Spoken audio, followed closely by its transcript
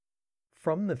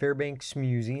From the Fairbanks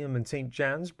Museum in St.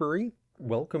 Johnsbury,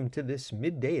 welcome to this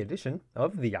midday edition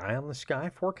of the Eye on the Sky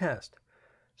forecast.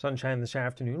 Sunshine this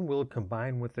afternoon will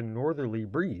combine with a northerly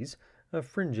breeze, a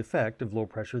fringe effect of low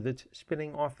pressure that's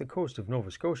spinning off the coast of Nova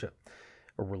Scotia.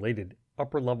 A related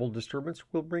upper-level disturbance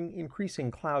will bring increasing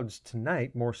clouds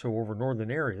tonight, more so over northern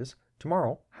areas.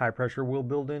 Tomorrow, high pressure will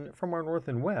build in from our north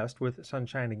and west, with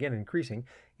sunshine again increasing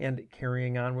and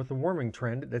carrying on with a warming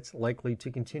trend that's likely to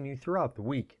continue throughout the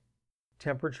week.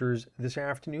 Temperatures this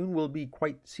afternoon will be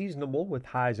quite seasonable, with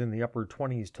highs in the upper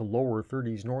 20s to lower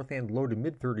 30s north and low to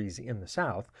mid 30s in the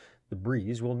south. The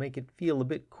breeze will make it feel a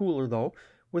bit cooler, though,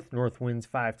 with north winds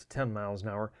 5 to 10 miles an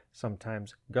hour,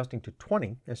 sometimes gusting to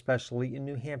 20, especially in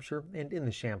New Hampshire and in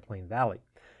the Champlain Valley.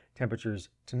 Temperatures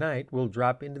tonight will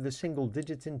drop into the single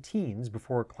digits and teens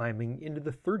before climbing into the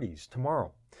 30s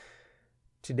tomorrow.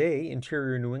 Today,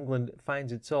 interior New England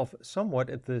finds itself somewhat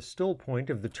at the still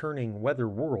point of the turning weather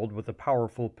world, with a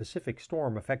powerful Pacific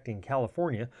storm affecting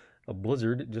California, a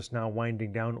blizzard just now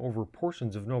winding down over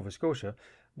portions of Nova Scotia,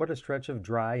 but a stretch of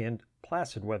dry and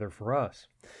placid weather for us.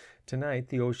 Tonight,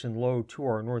 the ocean low to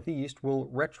our northeast will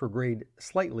retrograde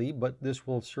slightly, but this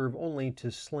will serve only to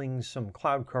sling some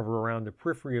cloud cover around the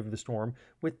periphery of the storm,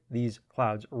 with these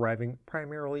clouds arriving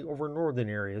primarily over northern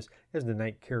areas as the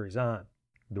night carries on.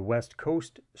 The West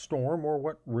Coast storm, or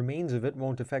what remains of it,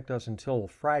 won't affect us until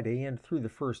Friday and through the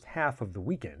first half of the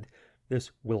weekend.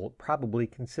 This will probably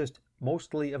consist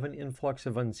mostly of an influx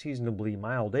of unseasonably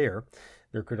mild air.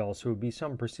 There could also be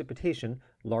some precipitation,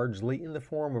 largely in the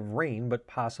form of rain, but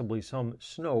possibly some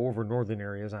snow over northern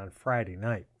areas on Friday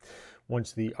night.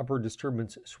 Once the upper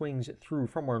disturbance swings through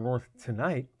from our north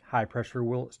tonight, high pressure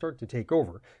will start to take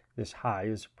over. This high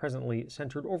is presently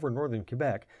centered over northern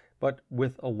Quebec, but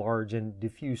with a large and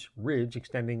diffuse ridge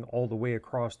extending all the way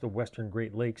across the western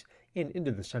Great Lakes and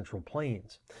into the Central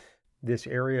Plains. This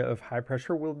area of high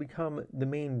pressure will become the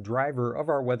main driver of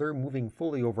our weather, moving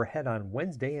fully overhead on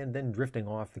Wednesday and then drifting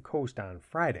off the coast on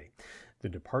Friday. The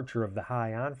departure of the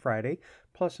high on Friday,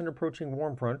 plus an approaching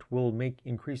warm front, will make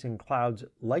increasing clouds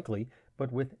likely,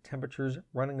 but with temperatures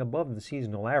running above the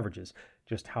seasonal averages.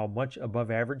 Just how much above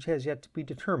average has yet to be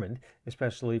determined,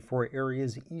 especially for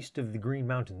areas east of the Green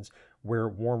Mountains, where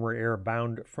warmer air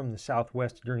bound from the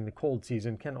southwest during the cold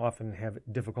season can often have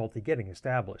difficulty getting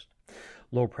established.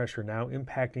 Low pressure now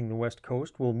impacting the west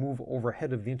coast will move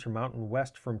overhead of the Intermountain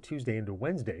West from Tuesday into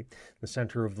Wednesday. The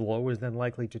center of the low is then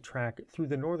likely to track through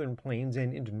the northern plains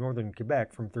and into northern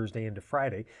Quebec from Thursday into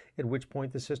Friday, at which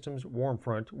point the system's warm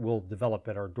front will develop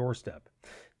at our doorstep.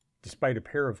 Despite a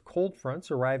pair of cold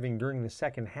fronts arriving during the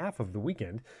second half of the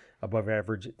weekend, above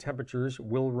average temperatures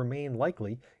will remain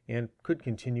likely and could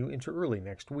continue into early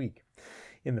next week.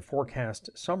 In the forecast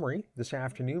summary, this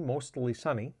afternoon mostly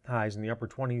sunny, highs in the upper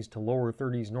 20s to lower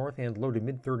 30s north and low to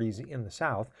mid 30s in the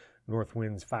south, north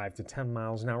winds 5 to 10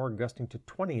 miles an hour gusting to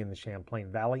 20 in the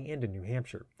Champlain Valley and in New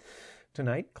Hampshire.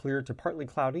 Tonight, clear to partly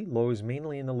cloudy, lows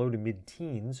mainly in the low to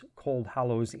mid-teens, cold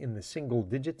hollows in the single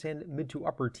digits and mid to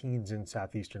upper teens in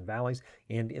southeastern valleys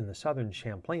and in the southern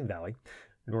Champlain Valley.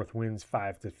 North winds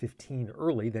 5 to 15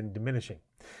 early, then diminishing.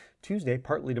 Tuesday,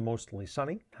 partly to mostly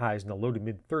sunny, highs in the low to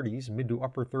mid-30s, mid to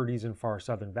upper 30s in far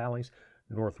southern valleys.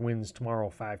 North winds tomorrow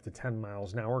 5 to 10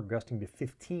 miles an hour, gusting to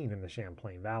 15 in the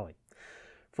Champlain Valley.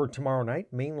 For tomorrow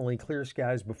night, mainly clear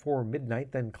skies before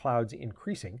midnight, then clouds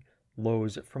increasing.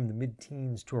 Lows from the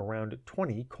mid-teens to around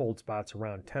 20, cold spots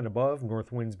around 10 above,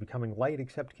 north winds becoming light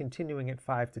except continuing at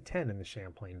 5 to 10 in the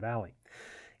Champlain Valley.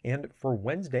 And for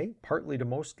Wednesday, partly to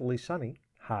mostly sunny,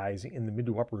 highs in the mid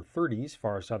to upper 30s,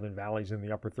 far southern valleys in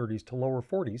the upper 30s to lower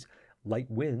 40s,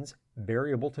 light winds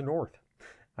variable to north.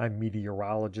 I'm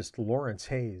meteorologist Lawrence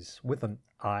Hayes with an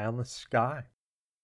eye on the sky.